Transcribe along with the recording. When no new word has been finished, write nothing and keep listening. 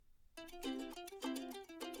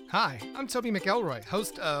Hi, I'm Toby McElroy,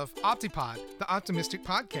 host of Optipod, the Optimistic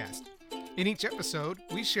Podcast. In each episode,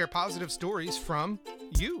 we share positive stories from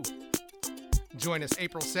you. Join us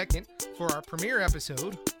April 2nd for our premiere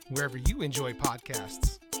episode, wherever you enjoy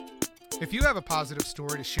podcasts. If you have a positive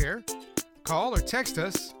story to share, call or text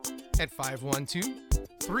us at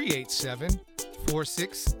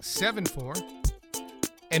 512-387-4674,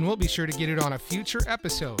 and we'll be sure to get it on a future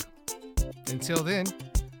episode. Until then,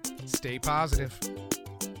 stay positive.